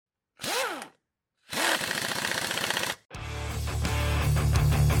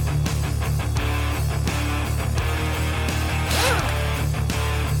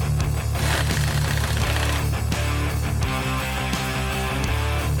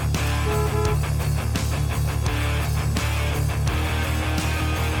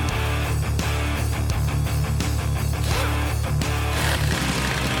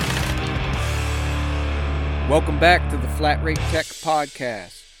Welcome back to the Flat Rate Tech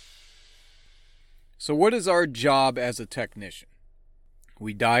Podcast. So what is our job as a technician?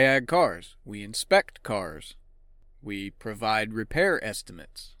 We diag cars. We inspect cars. We provide repair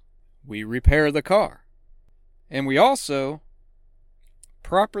estimates. We repair the car. And we also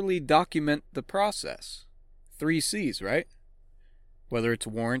properly document the process. 3 C's, right? Whether it's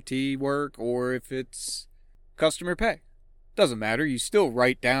warranty work or if it's customer pay. Doesn't matter. You still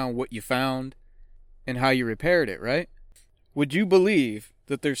write down what you found and how you repaired it, right? Would you believe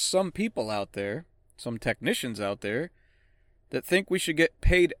that there's some people out there, some technicians out there, that think we should get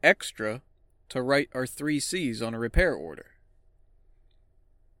paid extra to write our 3 C's on a repair order?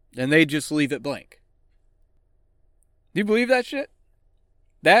 And they just leave it blank. Do you believe that shit?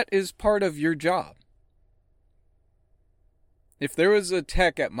 That is part of your job. If there was a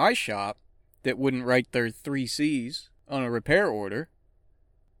tech at my shop that wouldn't write their 3 C's on a repair order,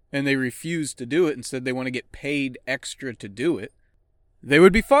 and they refused to do it and said they want to get paid extra to do it, they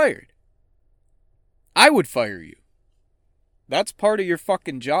would be fired. I would fire you. That's part of your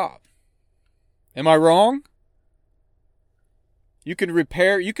fucking job. Am I wrong? You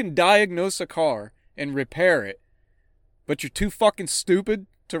can diagnose a car and repair it, but you're too fucking stupid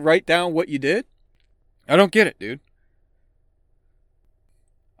to write down what you did? I don't get it, dude.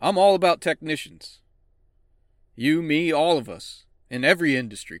 I'm all about technicians. You, me, all of us. In every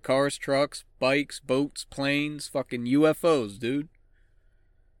industry. Cars, trucks, bikes, boats, planes, fucking UFOs, dude.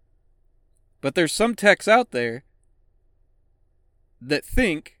 But there's some techs out there that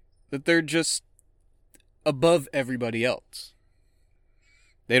think that they're just above everybody else.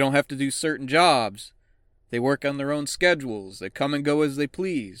 They don't have to do certain jobs. They work on their own schedules. They come and go as they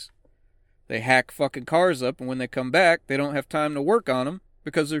please. They hack fucking cars up, and when they come back, they don't have time to work on them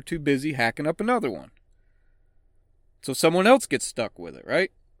because they're too busy hacking up another one. So someone else gets stuck with it, right?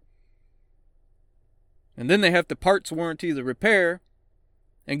 And then they have to parts warranty the repair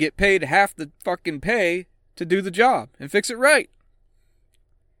and get paid half the fucking pay to do the job and fix it right.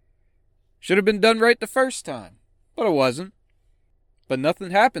 Should have been done right the first time, but it wasn't. But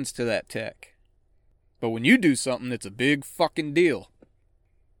nothing happens to that tech. But when you do something, it's a big fucking deal.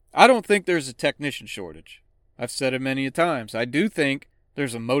 I don't think there's a technician shortage. I've said it many times. I do think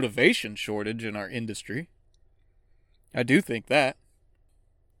there's a motivation shortage in our industry. I do think that.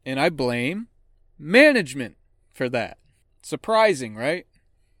 And I blame management for that. Surprising, right?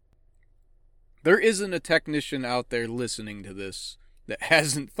 There isn't a technician out there listening to this that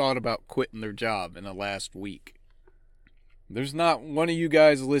hasn't thought about quitting their job in the last week. There's not one of you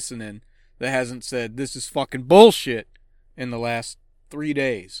guys listening that hasn't said, this is fucking bullshit, in the last 3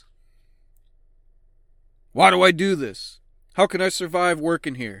 days. Why do I do this? How can I survive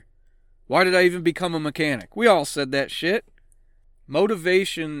working here? Why did I even become a mechanic? We all said that shit.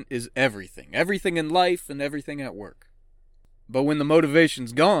 Motivation is everything. Everything in life and everything at work. But when the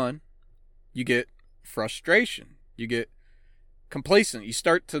motivation's gone, you get frustration. You get complacent. You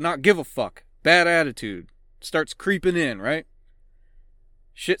start to not give a fuck. Bad attitude starts creeping in, right?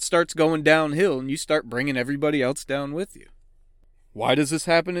 Shit starts going downhill and you start bringing everybody else down with you. Why does this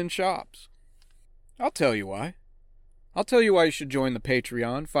happen in shops? I'll tell you why. I'll tell you why you should join the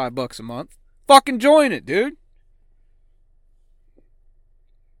Patreon, $5 a month. Fucking join it, dude.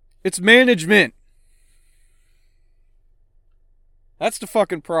 It's management. That's the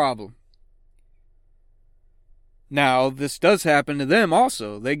fucking problem. Now, this does happen to them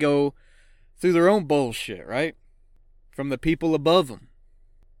also. They go through their own bullshit, right? From the people above them.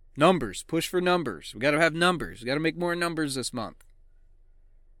 Numbers. Push for numbers. We gotta have numbers. We gotta make more numbers this month.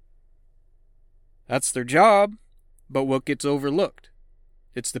 That's their job. But what gets overlooked?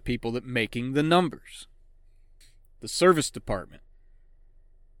 It's the people that making the numbers. The service department.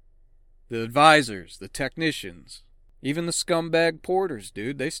 The advisors, the technicians, even the scumbag porters,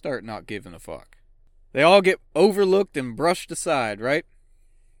 dude, they start not giving a fuck. They all get overlooked and brushed aside, right?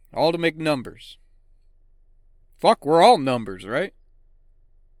 All to make numbers. Fuck, we're all numbers, right?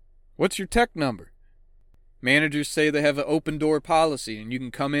 What's your tech number? Managers say they have an open door policy and you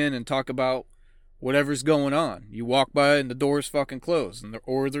can come in and talk about whatever's going on. You walk by and the door's fucking closed,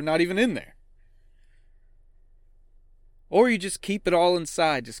 or they're not even in there. Or you just keep it all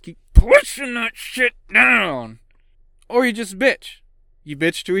inside. Just keep pushing that shit down. Or you just bitch. You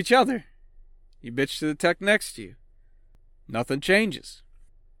bitch to each other. You bitch to the tech next to you. Nothing changes.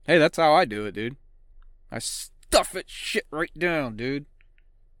 Hey, that's how I do it, dude. I stuff that shit right down, dude.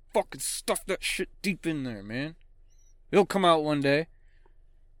 Fucking stuff that shit deep in there, man. It'll come out one day.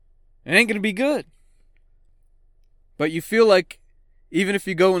 It ain't gonna be good. But you feel like even if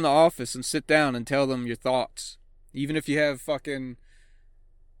you go in the office and sit down and tell them your thoughts, even if you have fucking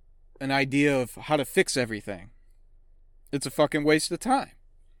an idea of how to fix everything. It's a fucking waste of time.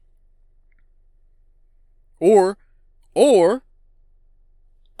 Or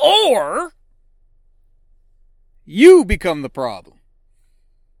you become the problem.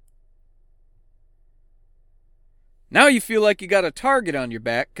 Now you feel like you got a target on your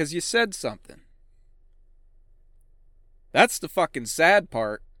back because you said something. That's the fucking sad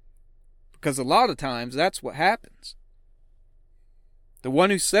part, because a lot of times that's what happens. The one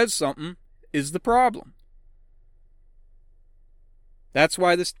who says something is the problem. That's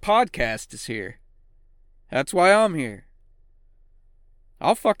why this podcast is here. That's why I'm here.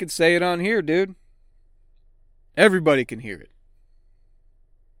 I'll fucking say it on here, dude. Everybody can hear it.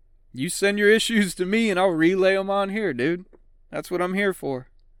 You send your issues to me and I'll relay them on here, dude. That's what I'm here for.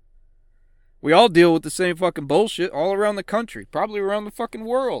 We all deal with the same fucking bullshit all around the country, probably around the fucking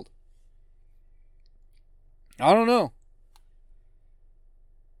world. I don't know.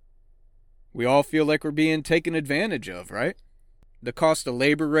 We all feel like we're being taken advantage of, right? The cost of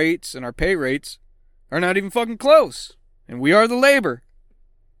labor rates and our pay rates are not even fucking close. And we are the labor.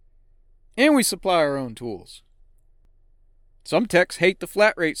 And we supply our own tools. Some techs hate the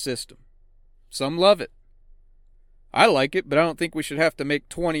flat rate system. Some love it. I like it, but I don't think we should have to make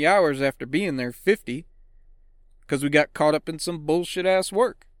 20 hours after being there 50 because we got caught up in some bullshit ass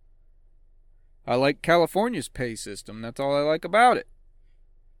work. I like California's pay system. That's all I like about it.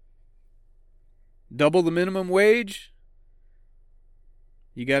 Double the minimum wage.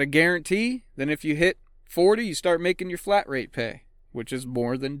 You got a guarantee. Then if you hit 40, you start making your flat rate pay, which is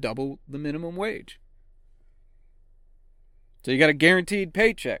more than double the minimum wage. So you got a guaranteed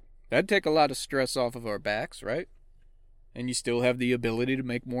paycheck. That'd take a lot of stress off of our backs, right? And you still have the ability to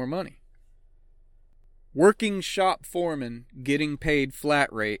make more money. Working shop foreman getting paid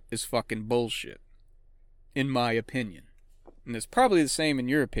flat rate is fucking bullshit, in my opinion. And it's probably the same in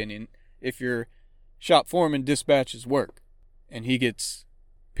your opinion if your shop foreman dispatches work and he gets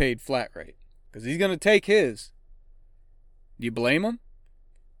paid flat rate. Because he's going to take his. Do you blame him?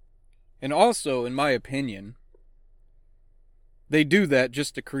 And also, in my opinion, they do that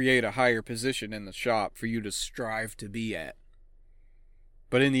just to create a higher position in the shop for you to strive to be at.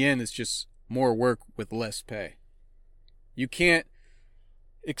 But in the end, it's just more work with less pay. You can't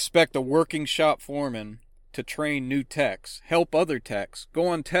expect a working shop foreman to train new techs, help other techs, go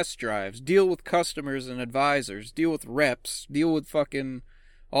on test drives, deal with customers and advisors, deal with reps, deal with fucking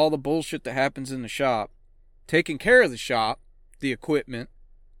all the bullshit that happens in the shop, taking care of the shop, the equipment,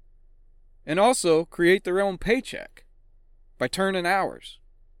 and also create their own paycheck by turning hours.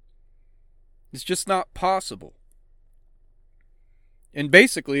 It's just not possible. And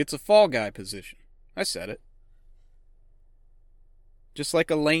basically, it's a fall guy position. I said it. Just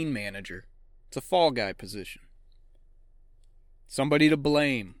like a lane manager. It's a fall guy position. Somebody to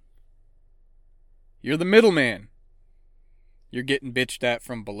blame. You're the middleman. You're getting bitched at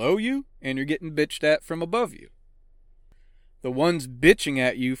from below you, and you're getting bitched at from above you. The ones bitching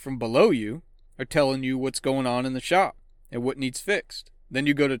at you from below you are telling you what's going on in the shop and what needs fixed. Then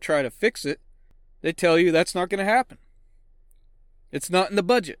you go to try to fix it. They tell you that's not going to happen. It's not in the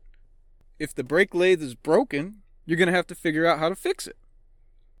budget. If the brake lathe is broken, you're going to have to figure out how to fix it.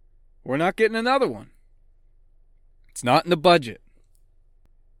 We're not getting another one. It's not in the budget.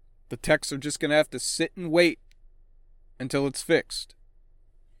 The techs are just going to have to sit and wait until it's fixed.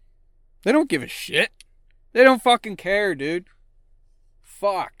 They don't give a shit. They don't fucking care, dude.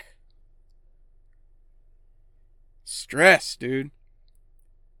 Fuck. Stress, dude.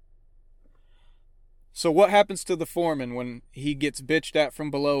 So what happens to the foreman when he gets bitched at from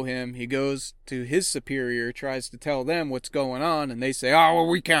below him? He goes to his superior, tries to tell them what's going on, and they say, "Oh, well,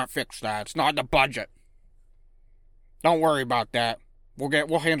 we can't fix that. It's not in the budget. Don't worry about that.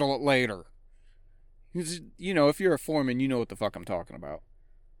 We'll handle it later." You know, if you're a foreman, you know what the fuck I'm talking about.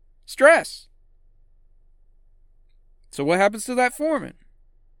 Stress. So what happens to that foreman?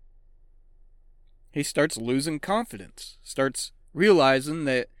 He starts losing confidence, starts realizing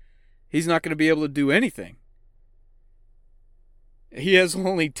that he's not going to be able to do anything. He has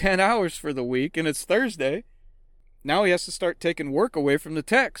only 10 hours for the week, and it's Thursday. Now he has to start taking work away from the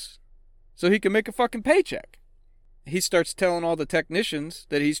techs so he can make a fucking paycheck. He starts telling all the technicians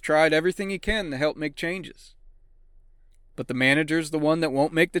that he's tried everything he can to help make changes. But the manager's the one that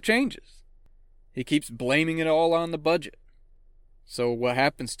won't make the changes. He keeps blaming it all on the budget. So what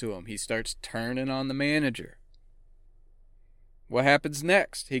happens to him? He starts turning on the manager. What happens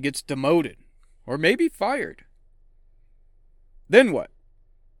next? He gets demoted. Or maybe fired. Then what?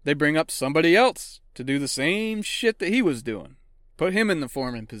 They bring up somebody else to do the same shit that he was doing. Put him in the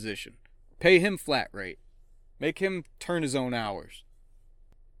foreman position. Pay him flat rate. Make him turn his own hours.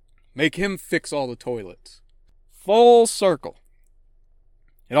 Make him fix all the toilets. Full circle.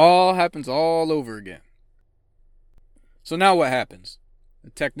 It all happens all over again. So now what happens?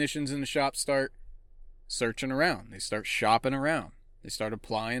 The technicians in the shop start searching around. They start shopping around. They start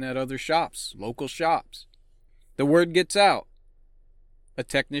applying at other shops, local shops. The word gets out. A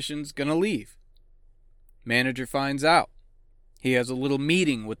technician's gonna leave. Manager finds out. He has a little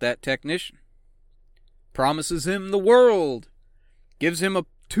meeting with that technician. Promises him the world. Gives him a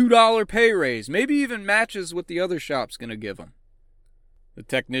 $2 pay raise. Maybe even matches what the other shop's gonna give him. The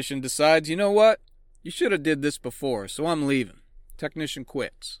technician decides, you know what? You should have did this before, so I'm leaving. Technician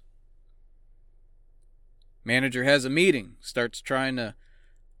quits. Manager has a meeting. Starts trying to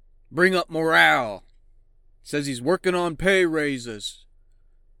bring up morale. Says he's working on pay raises.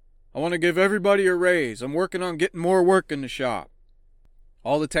 I want to give everybody a raise. I'm working on getting more work in the shop.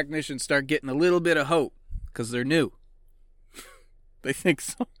 All the technicians start getting a little bit of hope because they're new. They think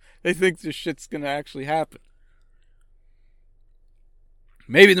this shit's going to actually happen.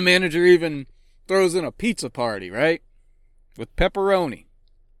 Maybe the manager even throws in a pizza party, right? With pepperoni.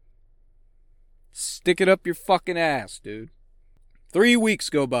 Stick it up your fucking ass, dude. 3 weeks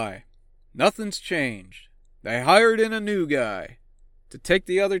go by. Nothing's changed. They hired in a new guy to take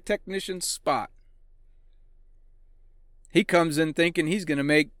the other technician's spot. He comes in thinking he's going to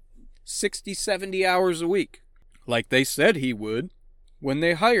make 60, 70 hours a week, like they said he would when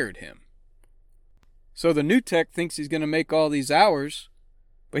they hired him. So the new tech thinks he's going to make all these hours,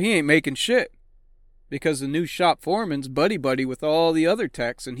 but he ain't making shit, because the new shop foreman's buddy-buddy with all the other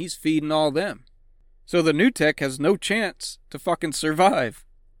techs, and he's feeding all them. So the new tech has no chance to fucking survive.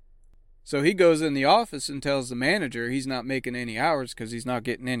 So he goes in the office and tells the manager he's not making any hours because he's not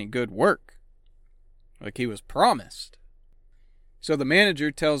getting any good work, like he was promised. So the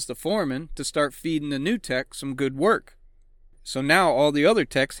manager tells the foreman to start feeding the new tech some good work. So now all the other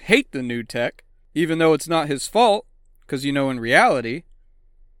techs hate the new tech, even though it's not his fault, because you know in reality,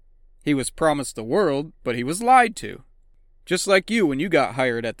 he was promised the world, but he was lied to. Just like you when you got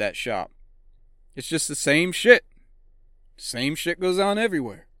hired at that shop. It's just the same shit. Same shit goes on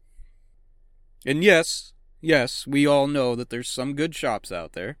everywhere. And yes, we all know that there's some good shops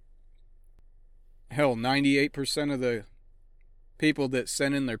out there. Hell, 98% of the people that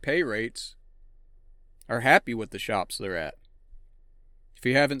send in their pay rates are happy with the shops they're at. If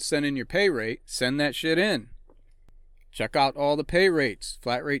you haven't sent in your pay rate, send that shit in. Check out all the pay rates.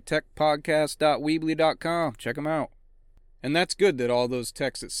 FlatRateTechPodcast.weebly.com. Check them out. And that's good that all those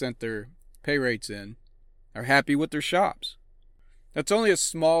techs that sent their pay rates in are happy with their shops. That's only a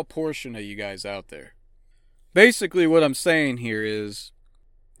small portion of you guys out there. Basically what I'm saying here is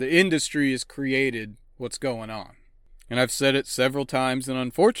the industry has created what's going on. And I've said it several times, and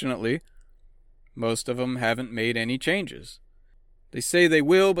unfortunately, most of them haven't made any changes. They say they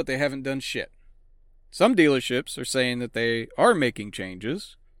will, but they haven't done shit. Some dealerships are saying that they are making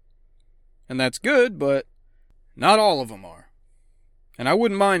changes, and that's good, but not all of them are. And I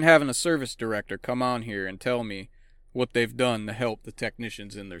wouldn't mind having a service director come on here and tell me what they've done to help the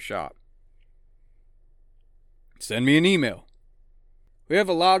technicians in their shop. Send me an email. We have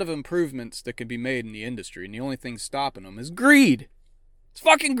a lot of improvements that can be made in the industry, and the only thing stopping them is greed. It's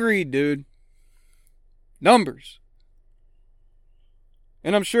fucking greed, dude. Numbers.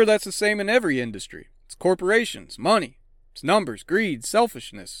 And I'm sure that's the same in every industry. It's corporations, money. It's numbers, greed,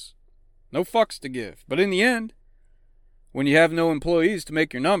 selfishness. No fucks to give. But in the end, when you have no employees to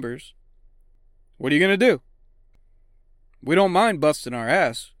make your numbers, what are you going to do? We don't mind busting our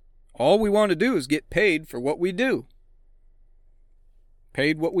ass. All we want to do is get paid for what we do.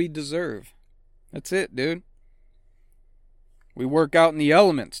 Paid what we deserve. That's it, dude. We work out in the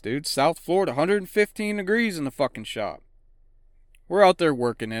elements, dude. South Florida, 115 degrees in the fucking shop. We're out there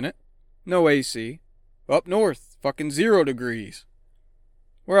working in it. No AC. Up north, fucking 0 degrees.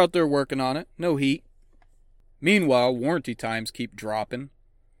 We're out there working on it. No heat. Meanwhile, warranty times keep dropping.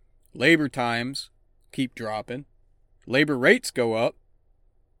 Labor times keep dropping. Labor rates go up.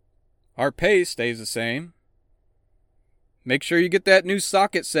 Our pay stays the same. Make sure you get that new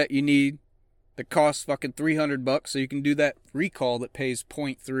socket set you need that costs fucking $300 so you can do that recall that pays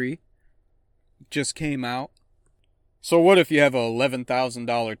 0.3. Just came out. So what if you have a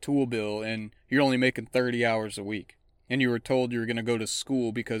 $11,000 tool bill and you're only making 30 hours a week, and you were told you were going to go to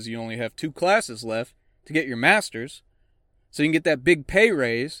school because you only have 2 classes left to get your master's, so you can get that big pay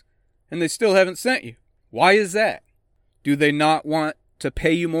raise, and they still haven't sent you? Why is that? Do they not want to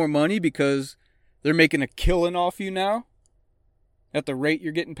pay you more money because they're making a killing off you now? At the rate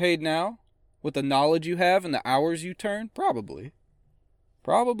you're getting paid now? With the knowledge you have and the hours you turn? Probably.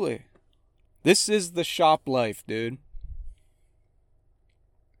 This is the shop life, dude.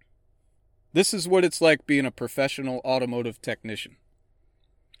 This is what it's like being a professional automotive technician.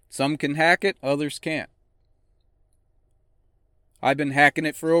 Some can hack it, others can't. I've been hacking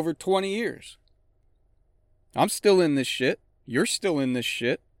it for over 20 years. I'm still in this shit. You're still in this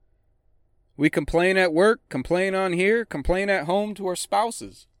shit. We complain at work, complain on here, complain at home to our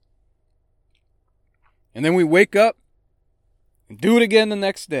spouses. And then we wake up and do it again the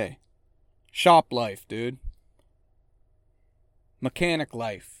next day. Shop life, dude. Mechanic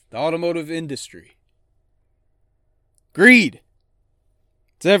life. The automotive industry. Greed.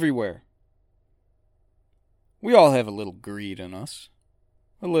 It's everywhere. We all have a little greed in us.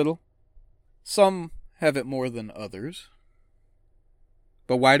 A little. Some have it more than others.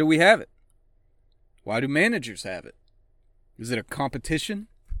 But why do we have it? Why do managers have it? Is it a competition?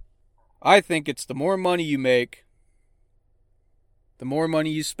 I think it's the more money you make, the more money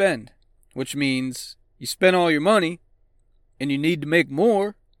you spend. Which means you spend all your money and you need to make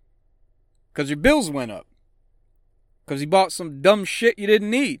more because your bills went up. Because you bought some dumb shit you didn't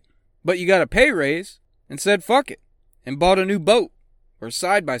need. But you got a pay raise and said fuck it. And bought a new boat or a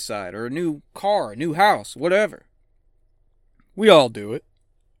side-by-side or a new car, a new house, whatever. We all do it.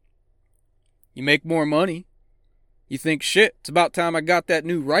 You make more money. You think, shit, it's about time I got that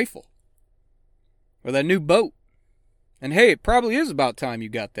new rifle. Or that new boat. And hey, it probably is about time you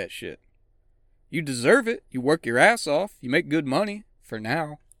got that shit. You deserve it. You work your ass off. You make good money. For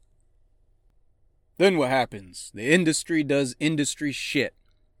now. Then what happens? The industry does industry shit.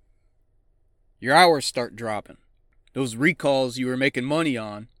 Your hours start dropping. Those recalls you were making money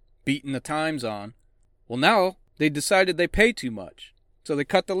on, beating the times on, well now they decided they pay too much. So they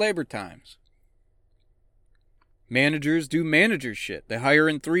cut the labor times. Managers do manager shit. They hire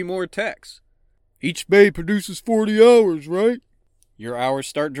in 3 more techs. Each bay produces 40 hours, right? Your hours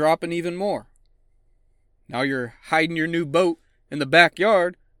start dropping even more. Now you're hiding your new boat in the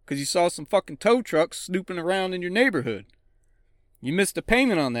backyard because you saw some fucking tow trucks snooping around in your neighborhood. You missed a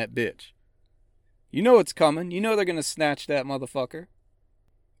payment on that bitch. You know it's coming. You know they're going to snatch that motherfucker.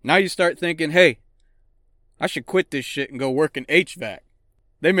 Now you start thinking, hey, I should quit this shit and go work in HVAC.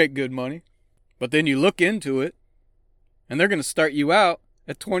 They make good money. But then you look into it, and they're going to start you out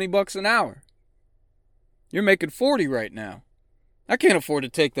at $20 an hour. You're making 40 right now. I can't afford to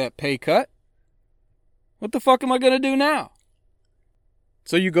take that pay cut. What the fuck am I going to do now?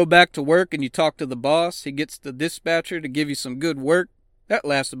 So you go back to work and you talk to the boss. He gets the dispatcher to give you some good work. That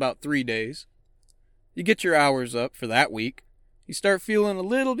lasts about 3 days. You get your hours up for that week. You start feeling a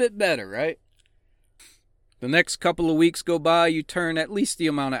little bit better, right? The next couple of weeks go by, you turn at least the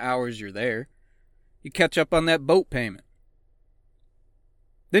amount of hours you're there. You catch up on that boat payment.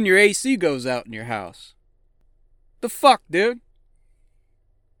 Then your AC goes out in your house. The fuck, dude?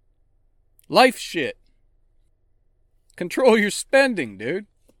 Life shit. Control your spending, dude.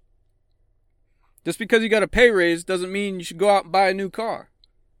 Just because you got a pay raise doesn't mean you should go out and buy a new car.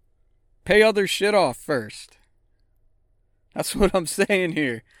 Pay other shit off first. That's what I'm saying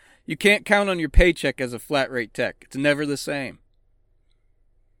here. You can't count on your paycheck as a flat rate tech. It's never the same.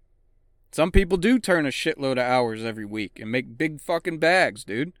 Some people do turn a shitload of hours every week and make big fucking bags,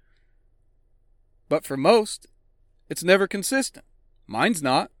 dude. But for most, it's never consistent. Mine's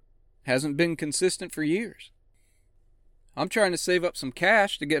not. Hasn't been consistent for years. I'm trying to save up some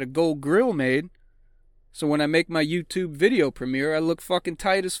cash to get a gold grill made, so when I make my YouTube video premiere, I look fucking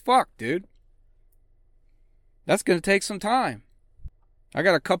tight as fuck, dude. That's gonna take some time. I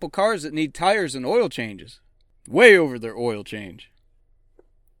got a couple cars that need tires and oil changes. Way over their oil change.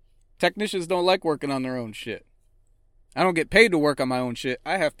 Technicians don't like working on their own shit. I don't get paid to work on my own shit.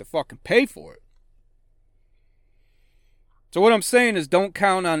 I have to fucking pay for it. So what I'm saying is don't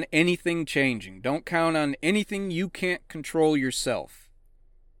count on anything changing. Don't count on anything you can't control yourself.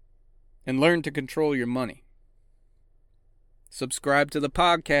 And learn to control your money. Subscribe to the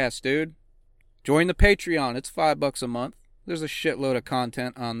podcast, dude. Join the Patreon. It's $5 a month. There's a shitload of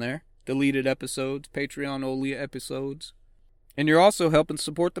content on there. Deleted episodes, Patreon-only episodes. And you're also helping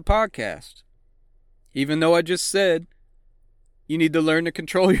support the podcast. Even though I just said you need to learn to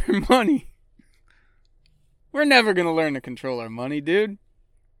control your money. We're never going to learn to control our money, dude.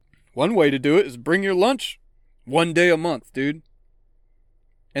 One way to do it is bring your lunch 1 day a month, dude.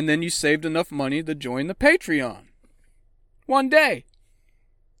 And then you saved enough money to join the Patreon. 1 day.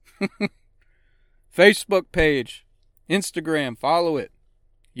 Facebook page. Instagram, follow it.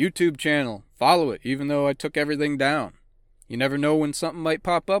 YouTube channel, follow it, even though I took everything down. You never know when something might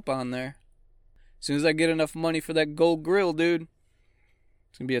pop up on there. As soon as I get enough money for that gold grill, dude,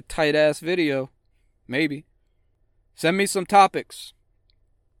 it's going to be a tight-ass video. Maybe. Send me some topics.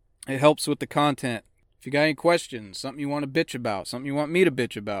 It helps with the content. If you got any questions, something you want to bitch about, something you want me to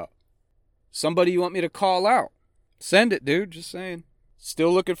bitch about, Somebody you want me to call out? Send it, dude. Just saying.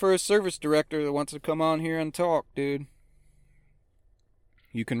 Still looking for a service director that wants to come on here and talk, dude.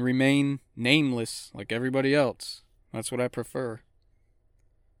 You can remain nameless like everybody else. That's what I prefer.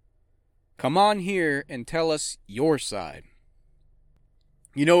 Come on here and tell us your side.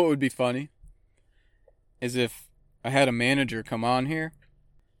 You know what would be funny? Is if I had a manager come on here,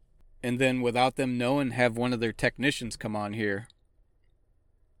 and then without them knowing, have one of their technicians come on here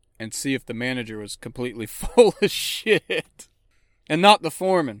and see if the manager was completely full of shit. And not the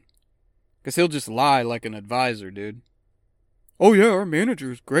foreman. Because he'll just lie like an advisor, dude. Oh yeah, our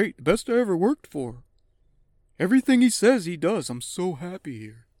manager is great. The best I ever worked for. Everything he says he does. I'm so happy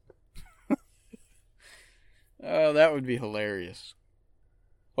here. Oh, that would be hilarious.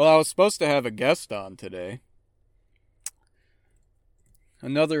 Well, I was supposed to have a guest on today.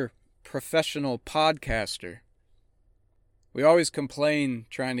 Another professional podcaster. We always complain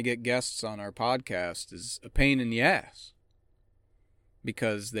trying to get guests on our podcast is a pain in the ass.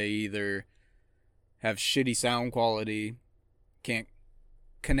 Because they either have shitty sound quality, can't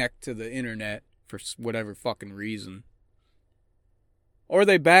connect to the internet for whatever fucking reason, or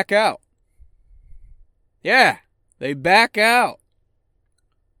they back out. Yeah, they back out.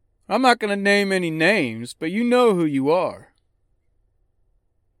 I'm not going to name any names, but you know who you are.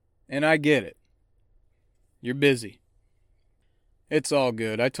 And I get it. You're busy. It's all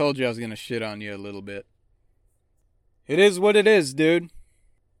good. I told you I was going to shit on you a little bit. It is what it is, dude.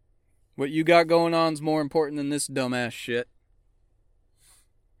 What you got going on's more important than this dumbass shit.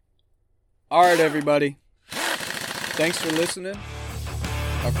 Alright, everybody. Thanks for listening.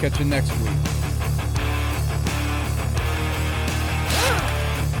 I'll catch you next week.